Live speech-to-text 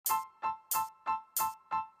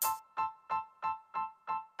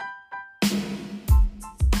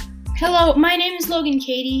Hello, my name is Logan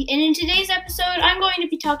Cady, and in today's episode, I'm going to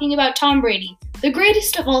be talking about Tom Brady, the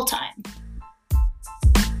greatest of all time.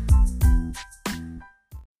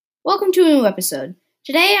 Welcome to a new episode.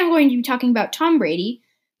 Today, I'm going to be talking about Tom Brady,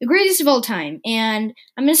 the greatest of all time, and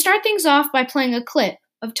I'm going to start things off by playing a clip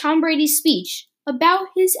of Tom Brady's speech about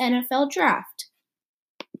his NFL draft.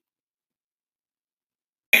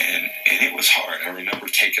 And it was hard. I remember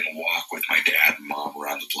taking a walk with my dad and mom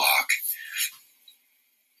around the block.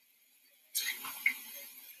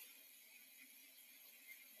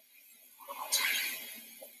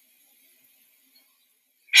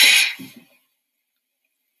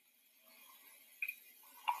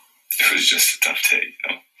 It was just a tough day,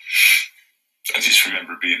 I just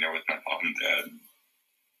remember being there with my mom and dad.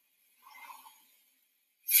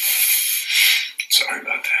 Sorry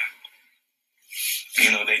about that.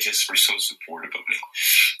 They just were so supportive of me.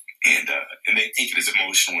 And they take it as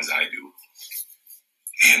emotional as I do.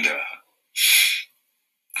 And,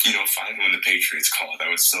 finally when the Patriots called, I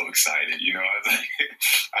was so excited. I was like,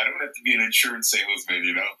 I don't have to be an insurance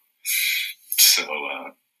salesman, So,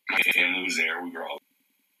 my family was there. We were all,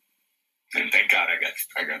 and thank God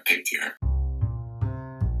I got picked here.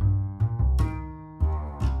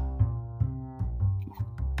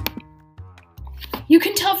 You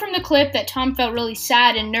can tell from the clip that Tom felt really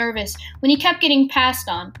sad and nervous when he kept getting passed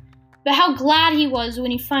on, but how glad he was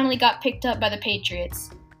when he finally got picked up by the Patriots.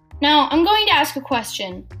 Now, I'm going to ask a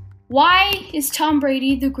question. Why is Tom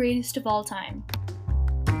Brady the greatest of all time?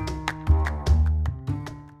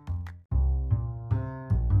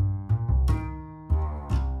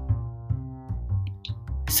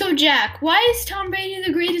 So, Jack, why is Tom Brady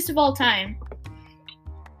the greatest of all time?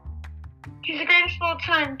 He's the greatest of all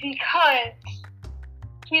time because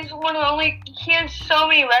he has so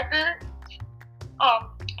many records.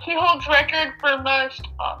 He holds record for most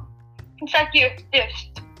consecutive discs.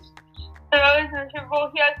 So in the Super Bowl,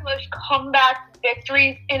 he has the most comeback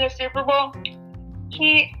victories in a Super Bowl. When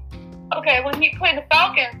he played the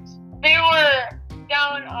Falcons, they were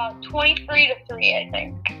down 23-3, I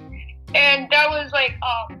think. And that was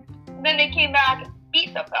then they came back and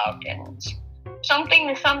beat the Falcons. Something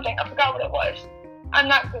to something. I forgot what it was. I'm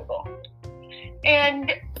not Google.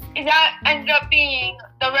 And that ended up being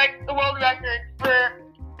the world record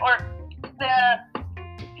or the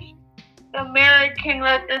American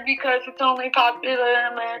record because it's only popular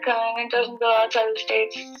in America and it doesn't go outside the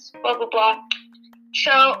States, blah, blah, blah.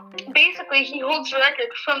 So basically, he holds the record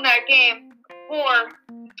from that game for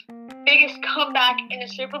biggest comeback in a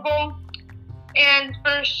Super Bowl and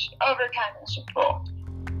first overtime in the Super Bowl.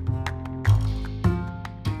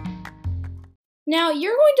 Now,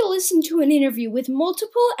 you're going to listen to an interview with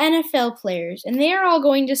multiple NFL players, and they are all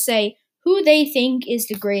going to say who they think is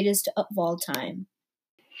the greatest of all time.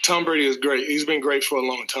 Tom Brady is great. He's been great for a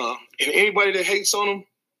long time. And anybody that hates on him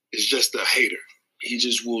is just a hater. He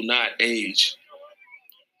just will not age.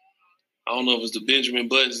 I don't know if it's the Benjamin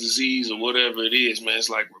Buttons disease or whatever it is, man. It's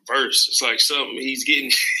like reverse. It's like something he's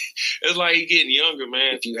getting – it's like he's getting younger,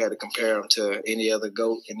 man. If you had to compare him to any other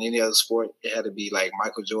GOAT in any other sport, it had to be like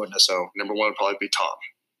Michael Jordan or so. Number one would probably be Tom.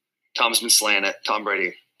 Tom's been slaying it. Tom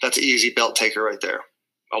Brady. That's an easy belt taker right there.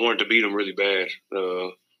 I wanted to beat him really bad,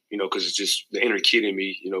 because it's just the inner kid in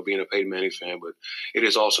me, being a Peyton Manning fan. But it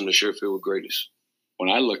is awesome to share field with greatness. When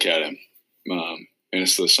I look at him, and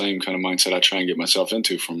it's the same kind of mindset I try and get myself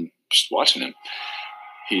into from just watching him.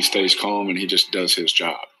 He stays calm and he just does his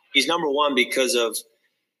job. He's number one because of,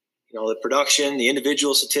 the production, the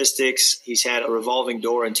individual statistics. He's had a revolving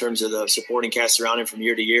door in terms of the supporting cast around him from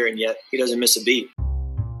year to year, and yet he doesn't miss a beat.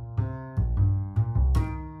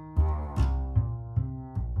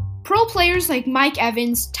 Pro players like Mike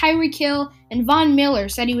Evans, Tyreek Hill, and Von Miller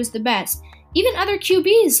said he was the best. Even other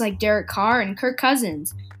QBs like Derek Carr and Kirk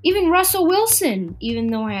Cousins. Even Russell Wilson, even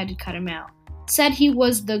though I had to cut him out, said he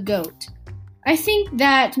was the GOAT. I think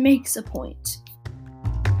that makes a point.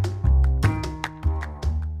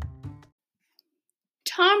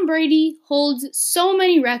 Tom Brady holds so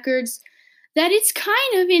many records that it's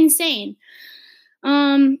kind of insane.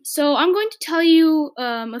 So I'm going to tell you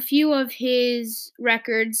a few of his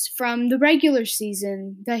records from the regular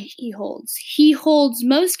season that he holds. He holds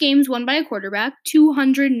most games won by a quarterback,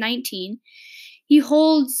 219. He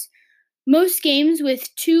holds most games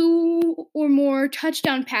with 2 or more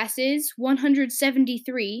touchdown passes,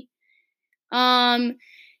 173.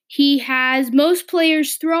 He has most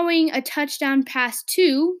players throwing a touchdown pass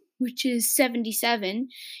to, which is 77.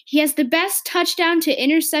 He has the best touchdown to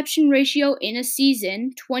interception ratio in a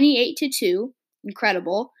season, 28-2.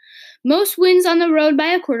 Incredible. Most wins on the road by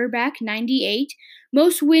a quarterback, 98.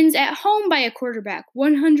 Most wins at home by a quarterback,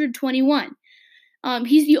 121.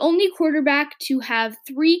 He's the only quarterback to have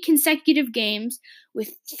 3 consecutive games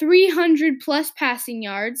with 300-plus passing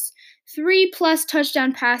yards, 3-plus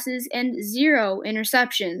touchdown passes, and 0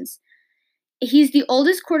 interceptions. He's the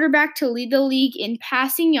oldest quarterback to lead the league in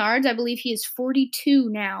passing yards. I believe he is 42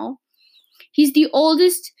 now. He's the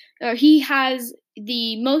oldest, he has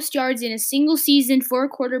the most yards in a single season for a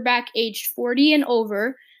quarterback aged 40 and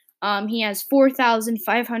over. He has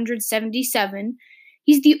 4,577.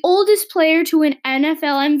 He's the oldest player to win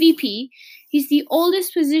NFL MVP. He's the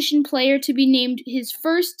oldest position player to be named his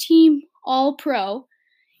first team All-Pro.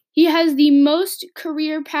 He has the most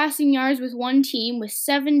career passing yards with one team with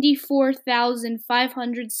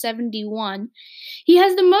 74,571. He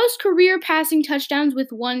has the most career passing touchdowns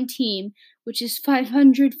with one team, which is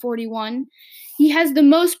 541. He has the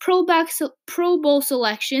most Pro Bowl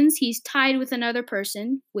selections. He's tied with another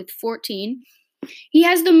person with 14. He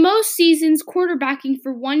has the most seasons quarterbacking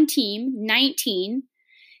for one team, 19.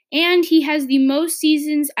 And he has the most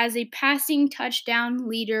seasons as a passing touchdown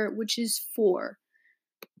leader, which is 4.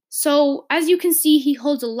 So, as you can see, he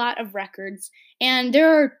holds a lot of records, and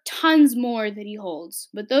there are tons more that he holds.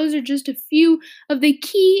 But those are just a few of the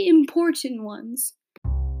key important ones.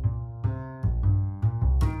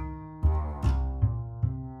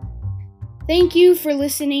 Thank you for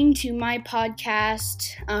listening to my podcast.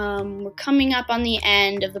 We're coming up on the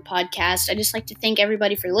end of the podcast. I'd just like to thank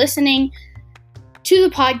everybody for listening to the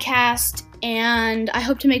podcast, and I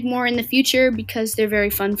hope to make more in the future because they're very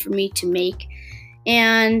fun for me to make.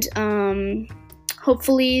 And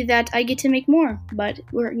hopefully that I get to make more. But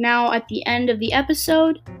we're now at the end of the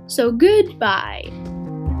episode, so goodbye.